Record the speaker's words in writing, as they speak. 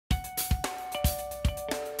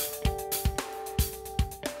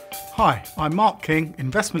Hi, I'm Mark King,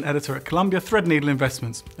 Investment Editor at Columbia Threadneedle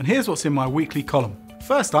Investments, and here's what's in my weekly column.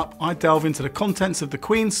 First up, I delve into the contents of the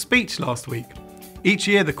Queen's speech last week. Each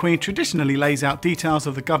year, the Queen traditionally lays out details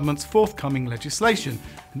of the government's forthcoming legislation.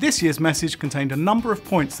 This year's message contained a number of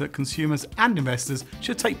points that consumers and investors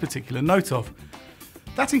should take particular note of.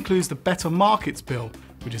 That includes the Better Markets Bill,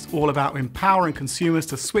 which is all about empowering consumers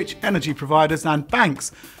to switch energy providers and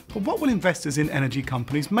banks. But what will investors in energy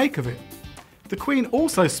companies make of it? The Queen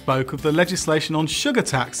also spoke of the legislation on sugar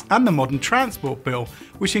tax and the Modern Transport Bill,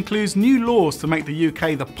 which includes new laws to make the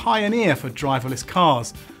UK the pioneer for driverless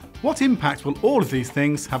cars. What impact will all of these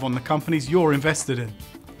things have on the companies you're invested in?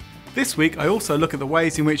 This week, I also look at the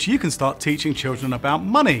ways in which you can start teaching children about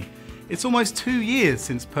money. It's almost 2 years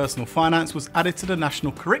since personal finance was added to the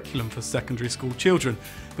national curriculum for secondary school children,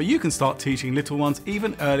 but you can start teaching little ones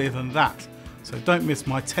even earlier than that. So don't miss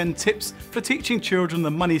my 10 tips for teaching children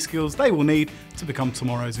the money skills they will need to become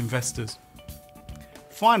tomorrow's investors.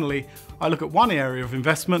 Finally, I look at one area of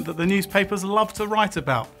investment that the newspapers love to write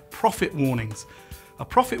about: profit warnings. A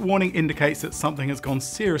profit warning indicates that something has gone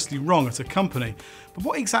seriously wrong at a company. But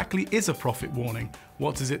what exactly is a profit warning?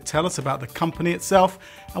 What does it tell us about the company itself?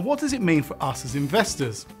 And what does it mean for us as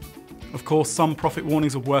investors? Of course, some profit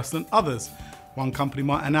warnings are worse than others. One company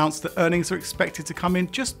might announce that earnings are expected to come in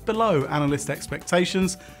just below analyst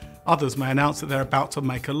expectations. Others may announce that they're about to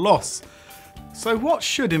make a loss. So what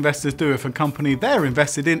should investors do if a company they're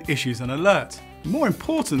invested in issues an alert? More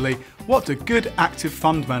importantly, what do good active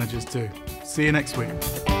fund managers do? See you next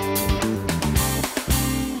week.